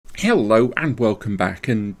Hello and welcome back,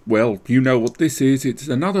 and well, you know what this is. It's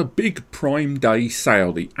another big Prime Day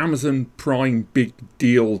sale, the Amazon Prime Big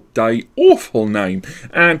Deal Day. Awful name.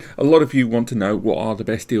 And a lot of you want to know what are the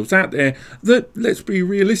best deals out there that, let's be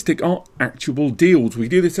realistic, are actual deals. We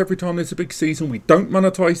do this every time there's a big season. We don't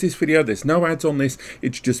monetize this video. There's no ads on this.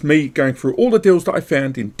 It's just me going through all the deals that I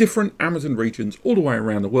found in different Amazon regions all the way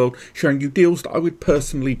around the world, showing you deals that I would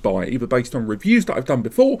personally buy, either based on reviews that I've done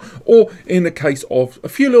before, or in the case of a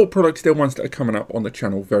few little products, they're ones that are coming up on the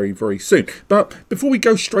channel very, very soon. But before we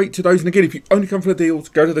go straight to those, and again, if you only come for the deals,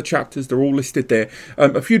 go to the chapters, they're all listed there.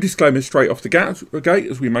 A few disclaimers straight off the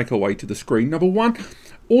gate as we make our way to the screen. Number one,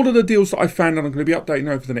 all of the deals that I found and I'm going to be updating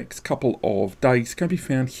over the next couple of days can be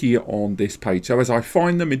found here on this page. So as I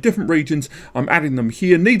find them in different regions, I'm adding them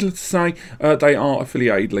here. Needless to say, they are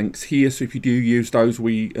affiliated links here. So if you do use those,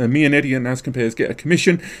 me and Eddie and NAScompares get a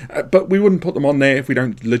commission, but we wouldn't put them on there if we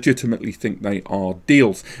don't legitimately think they are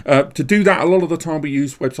deals. To do that, a lot of the time we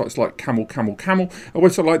use websites like Camel. A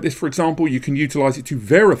website like this, for example, you can utilize it to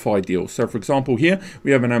verify deals. So for example, here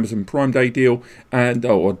we have an Amazon Prime Day deal and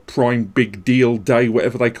or Prime Big Deal Day,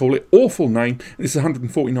 whatever they call it. Awful name. This is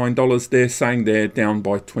 $149. They're saying they're down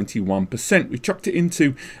by 21%. We chucked it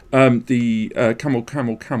into the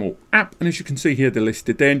Camel app, and as you can see here, they're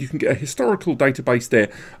listed there, and you can get a historical database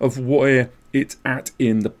there of where it's at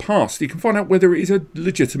in the past. You can find out whether it is a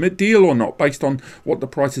legitimate deal or not based on what the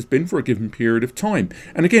price has been for a given period of time.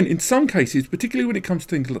 And again, in some cases, particularly when it comes to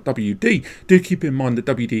things like WD, do keep in mind that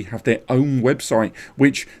WD have their own website,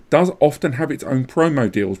 which does often have its own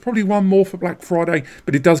promo deals. Probably one more for Black Friday,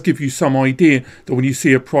 but it does give you some idea that when you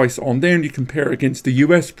see a price on there and you compare it against the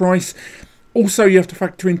US price. Also, you have to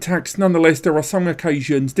factor in tax. Nonetheless, there are some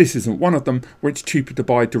occasions, this isn't one of them, where it's cheaper to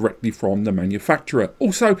buy directly from the manufacturer.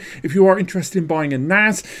 Also, if you are interested in buying a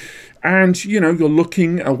NAS, and you're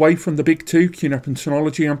looking away from the big two, QNAP and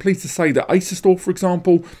Synology, I'm pleased to say that Asustor, for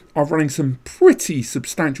example, are running some pretty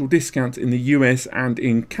substantial discounts in the US and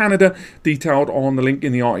in Canada, detailed on the link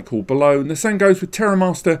in the article below. And the same goes with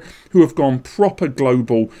Terramaster, who have gone proper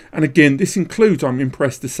global. And again, this includes, I'm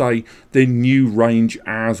impressed to say, their new range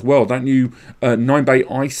as well. That new 9-bay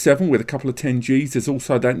i7 with a couple of 10Gs. There's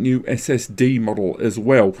also that new SSD model as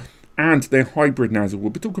well, and their hybrid NAS.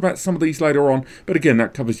 We'll talk about some of these later on, but again,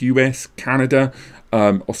 that covers US, Canada,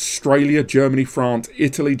 Australia, Germany, France,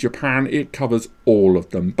 Italy, Japan. It covers all of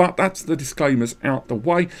them. But that's the disclaimers out the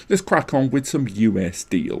way. Let's crack on with some US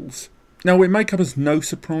deals. Now, it may come as no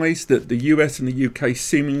surprise that the US and the UK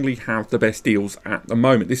seemingly have the best deals at the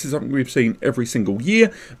moment. This is something we've seen every single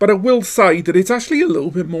year, but I will say that it's actually a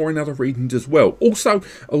little bit more in other regions as well. Also,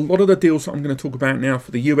 a lot of the deals that I'm going to talk about now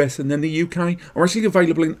for the US and then the UK are actually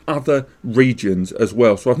available in other regions as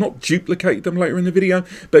well. So I've not duplicated them later in the video,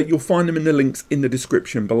 but you'll find them in the links in the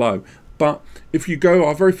description below. But if you go,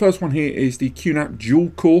 our very first one here is the QNAP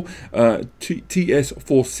dual core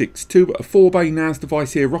TS462, a 4-bay NAS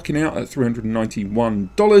device here, rocking out at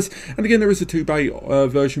 $391. And again, there is a 2-bay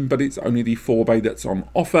version, but it's only the 4-bay that's on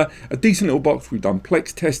offer. A decent little box. We've done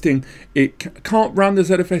Plex testing. It can't run the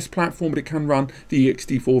ZFS platform, but it can run the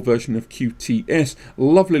EXT4 version of QTS.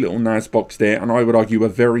 Lovely little NAS box there, and I would argue a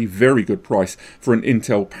very, very good price for an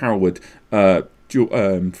Intel powered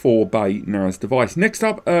 4-bay NAS device. Next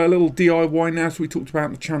up, a little DIY NAS we talked about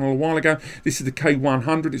on the channel a while ago. This is the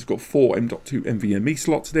K100. It's got 4 M.2 NVMe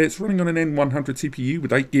slots there. It's running on an N100 CPU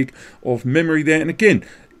with 8 gig of memory there. And again,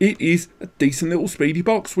 it is a decent little speedy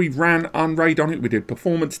box. We ran Unraid on it. We did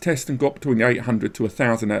performance tests and got between 800 to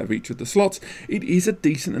 1,000 out of each of the slots. It is a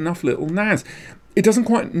decent enough little NAS. It doesn't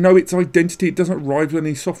quite know its identity. It doesn't rival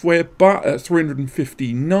any software, but at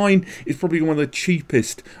 $359, it's probably one of the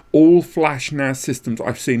cheapest all-flash NAS systems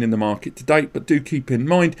I've seen in the market to date. But do keep in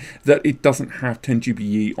mind that it doesn't have 10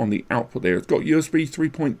 GBE on the output there. It's got USB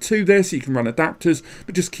 3.2 there, so you can run adapters,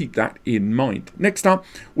 but just keep that in mind. Next up,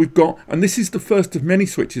 we've got, and this is the first of many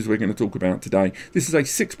switches we're going to talk about today. This is a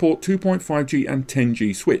 6-port 2.5G and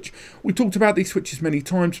 10G switch. We talked about these switches many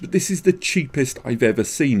times, but this is the cheapest I've ever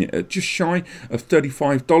seen it at just shy of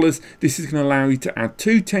 $35. This is going to allow you to add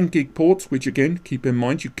 2 10 gig ports, which again, keep in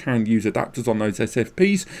mind you can use adapters on those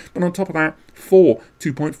SFPs, but on top of that, 4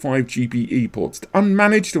 2.5 GBE ports.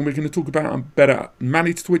 Unmanaged, and we're going to talk about a better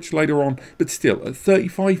managed switch later on, but still at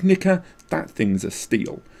 35 nicker, that thing's a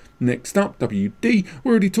steal. Next up, WD, we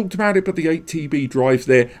already talked about it, but the 8 TB drive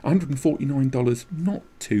there, $149,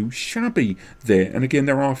 not too shabby there. And again,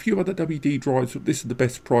 there are a few other WD drives, but this is the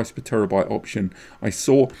best price per terabyte option I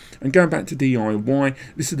saw. And going back to DIY,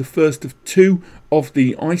 this is the first of two of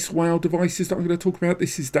the Ice Whale devices that I'm going to talk about.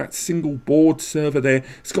 This is that single board server there.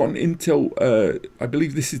 It's got an Intel, I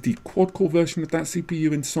believe this is the quad-core version of that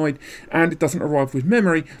CPU inside, and it doesn't arrive with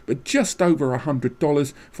memory, but just over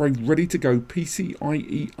 $100 for a ready-to-go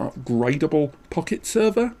PCIe upgradable pocket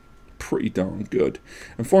server. Pretty darn good.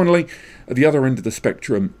 And finally, at the other end of the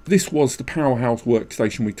spectrum, this was the powerhouse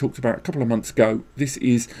workstation we talked about a couple of months ago. This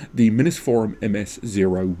is the Minisforum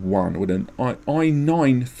MS01 with an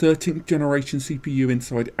i9 13th generation CPU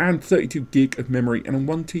inside and 32 gig of memory and a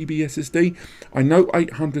 1 TB SSD. I know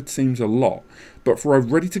 800 seems a lot, but for a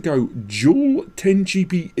ready-to-go dual 10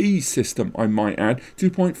 GBE system, I might add,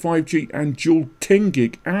 2.5G and dual 10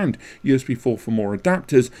 gig and USB 4 for more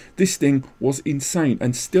adapters, this thing was insane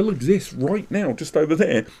and still exists right now, just over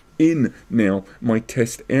there in now my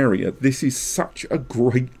test area. This is such a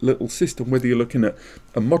great little system, whether you're looking at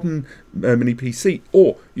a modern mini PC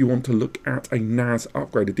or you want to look at a NAS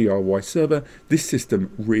upgraded DIY server. This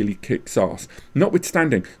system really kicks ass,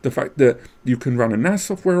 notwithstanding the fact that you can run a NAS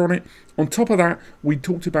software on it. On top of that, we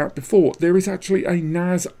talked about before, there is actually a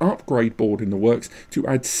NAS upgrade board in the works to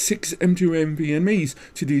add 6 M2 NVMe's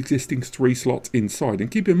to the existing 3 slots inside.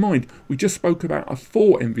 And keep in mind, we just spoke about a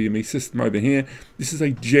 4 NVMe system over here. This is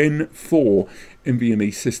a Gen 4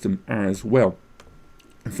 NVMe system as well.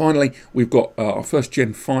 And finally, we've got our first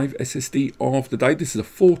Gen 5 SSD of the day. This is a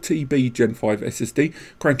 4 TB Gen 5 SSD,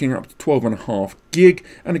 cranking up to 12.5 gig.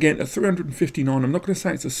 And again, at 359, I'm not going to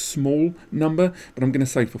say it's a small number, but I'm going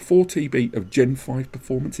to say for 4 TB of Gen 5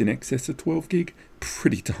 performance in excess of 12 gig,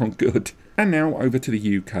 pretty darn good. And now over to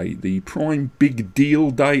the UK. The Prime Big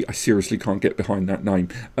Deal Day, I seriously can't get behind that name,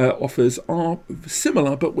 offers are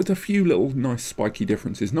similar but with a few little nice spiky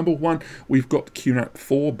differences. Number one, we've got QNAP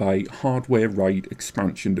 4-bay hardware RAID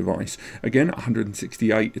expansion device. Again,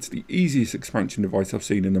 168, it's the easiest expansion device I've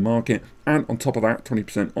seen in the market, and on top of that,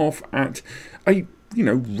 20% off at a,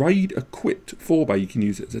 RAID equipped 4-bay. You can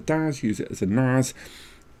use it as a DAS, use it as a NAS.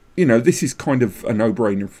 This is kind of a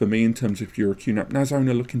no-brainer for me in terms of if you're a QNAP NAS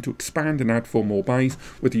owner looking to expand and add 4 more bays,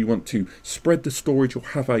 whether you want to spread the storage or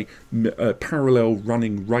have a parallel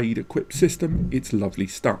running RAID equipped system. It's lovely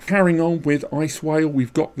stuff. Carrying on with Ice Whale,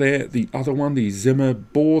 we've got there the other one, the Zimmer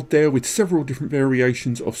board there with several different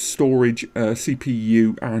variations of storage,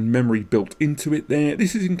 CPU and memory built into it there.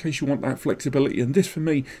 This is in case you want that flexibility, and this for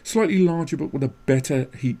me, slightly larger but with a better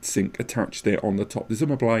heatsink attached there on the top. The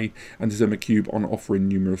Zimmer Blade and the Zimmer Cube on offer in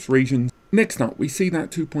numerous regions. Next up, we see that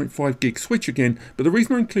 2.5 gig switch again, but the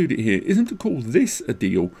reason I include it here isn't to call this a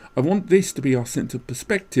deal. I want this to be our centre of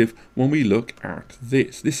perspective when we look at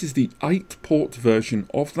this. This is the 8-port version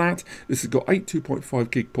of that. This has got 8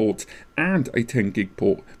 2.5 gig ports and a 10 gig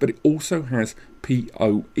port, but it also has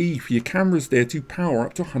PoE for your cameras there to power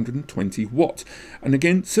up to 120 watts. And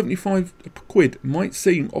again, 75 quid might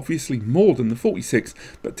seem obviously more than the 46,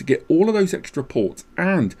 but to get all of those extra ports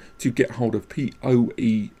and to get hold of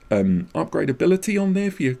PoE upgradability on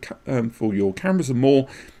there for your cameras and more,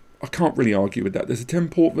 I can't really argue with that. There's a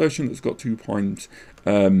 10-port version that's got 2 times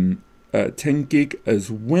 10 gig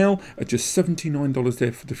as well at just $79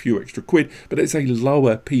 there for the few extra quid, but it's a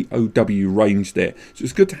lower POW range there, so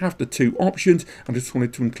it's good to have the 2 options. I just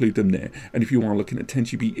wanted to include them there. And if you are looking at 10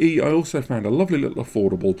 GBE, I also found a lovely little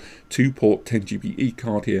affordable 2-port 10 GBE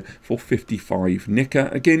card here for 55 nicker.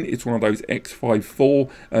 Again, it's one of those X54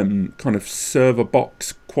 kind of server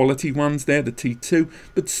box quality ones there, the T2,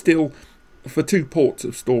 but still for 2 ports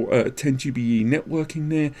of 10 GBE networking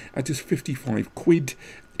there at just 55 quid.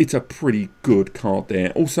 It's a pretty good card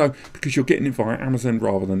there. Also, because you're getting it via Amazon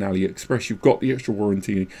rather than AliExpress, you've got the extra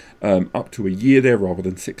warranty up to a year there rather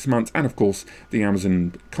than 6 months. And of course, the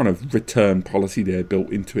Amazon kind of return policy there built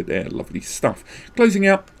into it there. Lovely stuff. Closing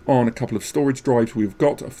out on a couple of storage drives, we've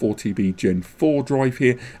got a 4 TB Gen 4 drive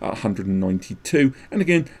here at 192. And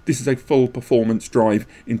again, this is a full performance drive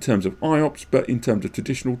in terms of IOPS, but in terms of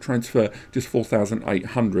traditional transfer, just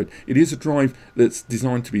 4,800. It is a drive that's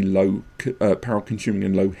designed to be low power consuming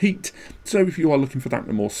and low heat. So if you are looking for that in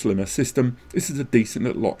a more slimmer system, this is a decent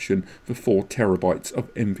little option for 4 terabytes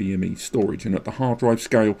of NVMe storage. And at the hard drive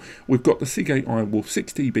scale, we've got the Seagate iWolf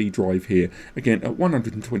 6 TB drive here, again at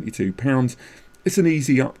 £122. It's an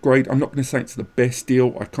easy upgrade. I'm not going to say it's the best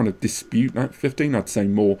deal. I kind of dispute that 15. I'd say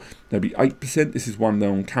more, maybe 8%. This is one that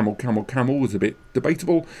on Camel was a bit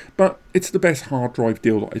debatable, but it's the best hard drive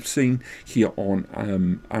deal that I've seen here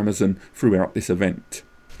on Amazon throughout this event.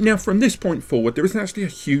 Now, from this point forward, there isn't actually a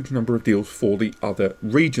huge number of deals for the other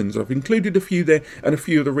regions. I've included a few there and a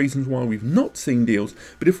few of the reasons why we've not seen deals.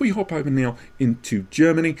 But if we hop over now into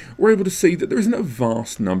Germany, we're able to see that there isn't a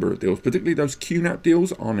vast number of deals. Particularly those QNAP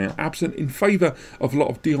deals are now absent in favour of a lot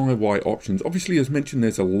of DIY options. Obviously, as mentioned,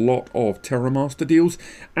 there's a lot of Terramaster deals,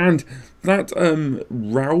 and that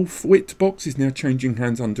Ralph Witt box is now changing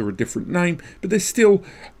hands under a different name, but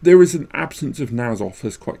there is an absence of NAS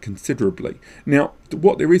offers quite considerably. Now,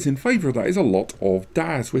 what there is in favour of that is a lot of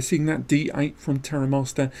DAS. We're seeing that D8 from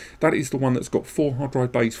Terramaster. That is the one that's got 4 hard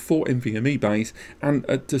drive bays, 4 NVMe bays, and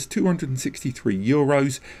just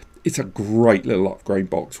 €263. It's a great little upgrade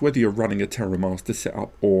box, whether you're running a Terramaster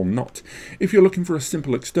setup or not. If you're looking for a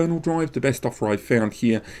simple external drive, the best offer I've found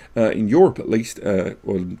here, in Europe at least,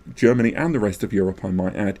 or Germany and the rest of Europe I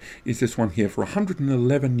might add, is this one here for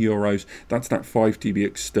 €111. That's that 5TB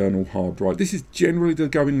external hard drive. This is generally the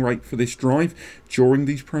going rate for this drive during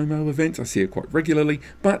these promo events. I see it quite regularly,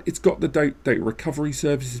 but it's got the data recovery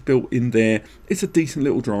services built in there. It's a decent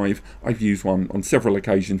little drive. I've used one on several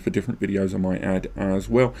occasions for different videos I might add as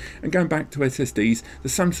well. And going back to SSDs, the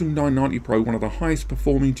Samsung 990 Pro, one of the highest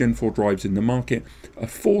performing Gen 4 drives in the market, a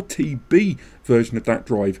 4TB version of that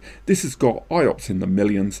drive. This has got IOPS in the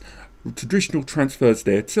millions. Traditional transfers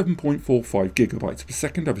there, 7.45 gigabytes per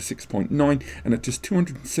second over 6.9, and at just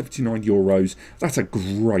 €279. That's a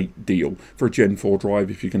great deal for a Gen 4 drive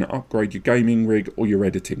if you're going to upgrade your gaming rig or your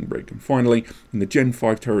editing rig. And finally, in the Gen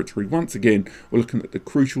 5 territory, once again, we're looking at the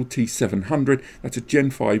crucial T700. That's a Gen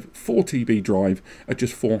 5 4TB drive at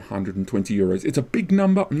just €420. It's a big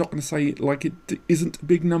number. I'm not going to say it like it isn't a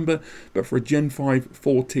big number, but for a Gen 5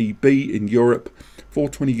 4TB in Europe,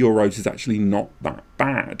 €420 is actually not that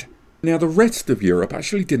bad. Now, the rest of Europe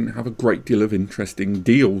actually didn't have a great deal of interesting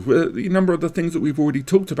deals. A number of the things that we've already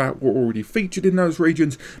talked about were already featured in those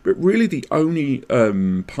regions, but really the only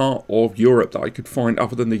part of Europe that I could find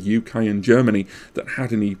other than the UK and Germany that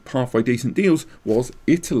had any halfway decent deals was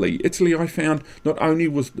Italy. Italy, I found, not only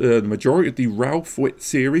was the majority of the Ralph Witt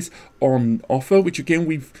series on offer, which again,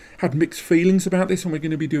 we've had mixed feelings about this, and we're going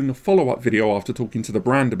to be doing a follow-up video after talking to the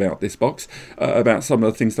brand about this box, about some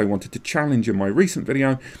of the things they wanted to challenge in my recent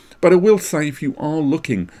video. But I will say, if you are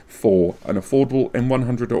looking for an affordable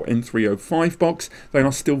M100 or N305 box, they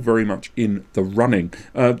are still very much in the running.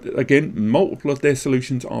 Again, multiple of their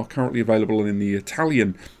solutions are currently available in the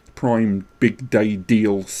Italian Prime Big Day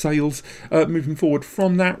Deal sales. Moving forward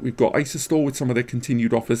from that, we've got Asustor with some of their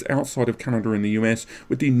continued offers outside of Canada and the US,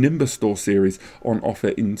 with the Nimbustor series on offer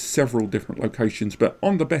in several different locations, but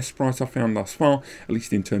on the best price I've found thus far, at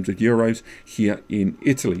least in terms of euros, here in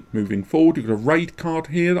Italy. Moving forward, we've got a RAID card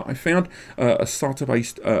here that I found, a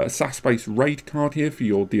SATA-based, SAS-based RAID card here for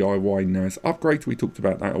your DIY NAS upgrades. We talked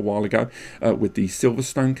about that a while ago with the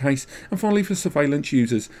Silverstone case. And finally, for surveillance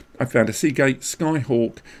users, I found a Seagate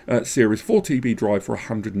Skyhawk series 4TB drive for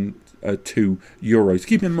 €102.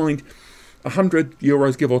 Keep in mind,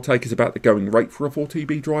 €100 give or take is about the going rate for a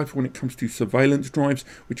 4TB drive. When it comes to surveillance drives,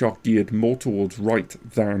 which are geared more towards write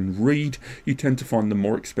than read, you tend to find them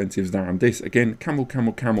more expensive than this. Again, camel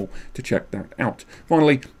to check that out.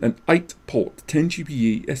 Finally, an 8-port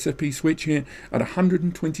 10GBE SFP switch here at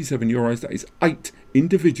 €127. That is 8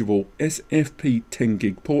 individual SFP 10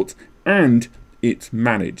 gig ports, and it's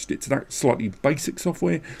managed. It's that slightly basic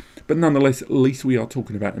software, but nonetheless, at least we are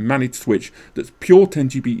talking about a managed switch that's pure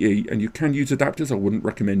 10GBE, and you can use adapters. I wouldn't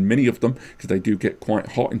recommend many of them because they do get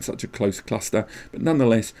quite hot in such a close cluster, but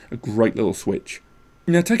nonetheless, a great little switch.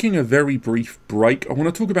 Now, taking a very brief break, I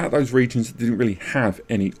want to talk about those regions that didn't really have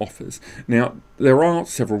any offers. Now, there are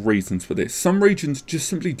several reasons for this. Some regions just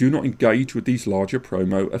simply do not engage with these larger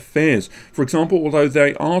promo affairs. For example, although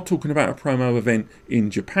they are talking about a promo event in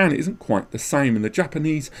Japan, it isn't quite the same. In the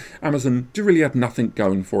Japanese, Amazon do really have nothing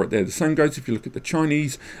going for it there. The same goes if you look at the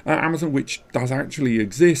Chinese Amazon, which does actually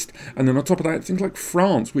exist. And then on top of that, things like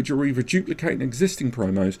France, which are either duplicating existing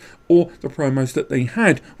promos or the promos that they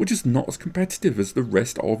had, which is not as competitive as the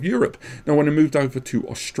rest of Europe. Now, when I moved over to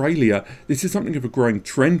Australia, this is something of a growing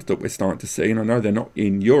trend that we're starting to see, and I know they're not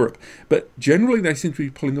in Europe, but generally they seem to be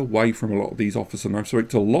pulling away from a lot of these offers, and I've spoken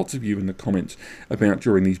to lots of you in the comments about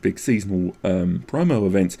during these big seasonal promo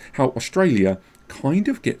events how Australia kind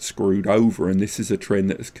of get screwed over, and this is a trend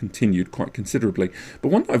that has continued quite considerably. But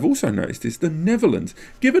one that I've also noticed is the Netherlands.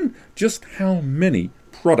 Given just how many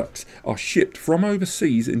products are shipped from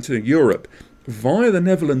overseas into Europe via the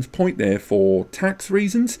Netherlands point there for tax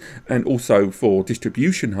reasons and also for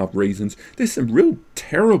distribution hub reasons, there's some real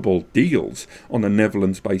terrible deals on the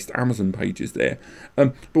Netherlands-based Amazon pages there.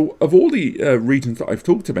 But of all the regions that I've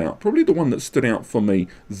talked about, probably the one that stood out for me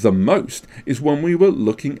the most is when we were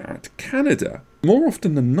looking at Canada. more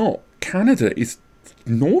often than not, Canada is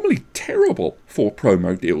normally terrible for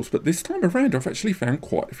promo deals, but this time around I've actually found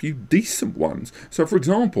quite a few decent ones. So for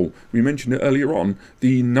example, we mentioned it earlier on,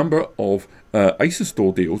 the number of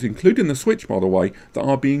Asustor deals, including the Switch by the way, that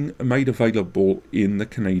are being made available in the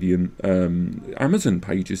Canadian Amazon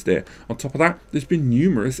pages there. On top of that, there's been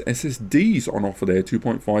numerous SSDs on offer there,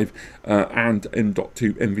 2.5 and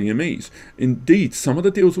M.2 NVMe's. Indeed, some of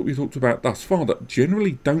the deals that we talked about thus far that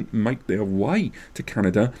generally don't make their way to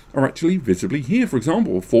Canada are actually visibly here. For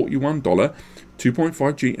example, a $41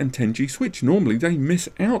 2.5G and 10G Switch. Normally they miss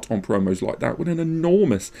out on promos like that with an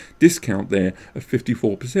enormous discount there of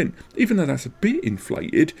 54%. Even though that's a bit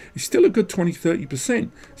inflated, it's still a good 20-30%.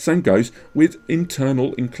 Same goes with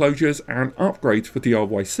internal enclosures and upgrades for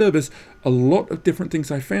DIY servers. A lot of different things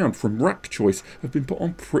I found from rack choice have been put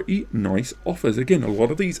on pretty nice offers. Again, a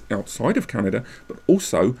lot of these outside of Canada, but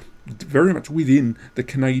also very much within the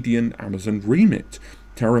Canadian Amazon remit.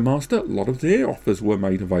 Terramaster, a lot of their offers were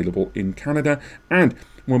made available in Canada, and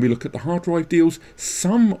when we look at the hard drive deals,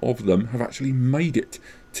 some of them have actually made it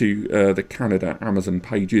to the Canada Amazon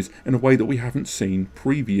pages in a way that we haven't seen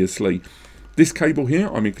previously. This cable here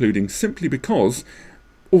I'm including simply because,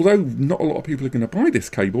 although not a lot of people are going to buy this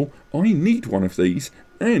cable, I need one of these,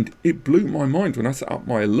 and it blew my mind when I set up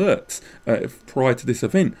my alerts prior to this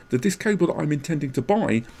event that this cable that I'm intending to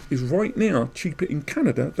buy is right now cheaper in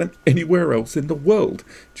Canada than anywhere else in the world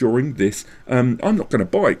during this. I'm not going to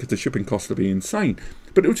buy it because the shipping costs will be insane.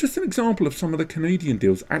 But it was just an example of some of the Canadian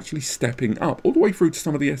deals actually stepping up, all the way through to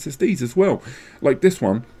some of the SSDs as well. Like this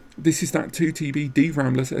one, this is that 2 TB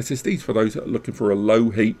DRAM-less SSDs for those that are looking for a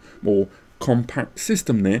low heat, more compact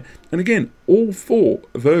system there. And again, all 4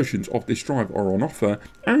 versions of this drive are on offer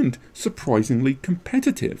and surprisingly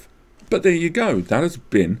competitive. But there you go, that has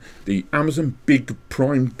been the Amazon Big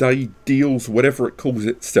Prime Day deals, whatever it calls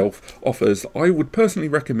itself, offers I would personally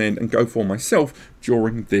recommend and go for myself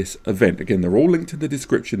during this event. Again, they're all linked in the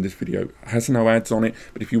description. This video has no ads on it,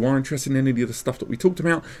 but if you are interested in any of the stuff that we talked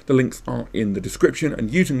about, the links are in the description,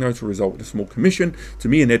 and using those will result in a small commission to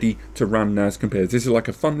me and Eddie to run NAScompares. This is like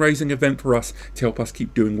a fundraising event for us to help us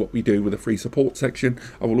keep doing what we do with a free support section.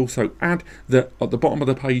 I will also add that at the bottom of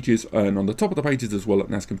the pages and on the top of the pages as well at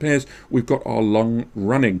NAScompares, we've got our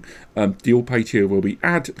long-running deal page here where we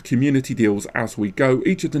add community deals as we go,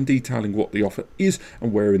 each of them detailing what the offer is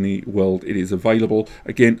and where in the world it is available.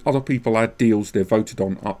 Again, other people add deals, they're voted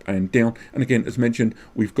on up and down. And again, as mentioned,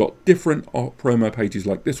 we've got different promo pages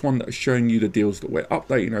like this one that are showing you the deals that we're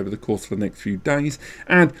updating over the course of the next few days,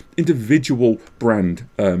 and individual brand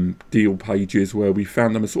deal pages where we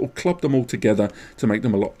found them and sort of clubbed them all together to make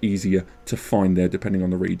them a lot easier to find there depending on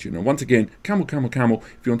the region. And once again, camel, camel, camel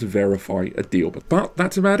if you want to verify a deal. But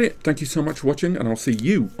that's about it. Thank you so much for watching, and I'll see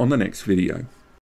you on the next video.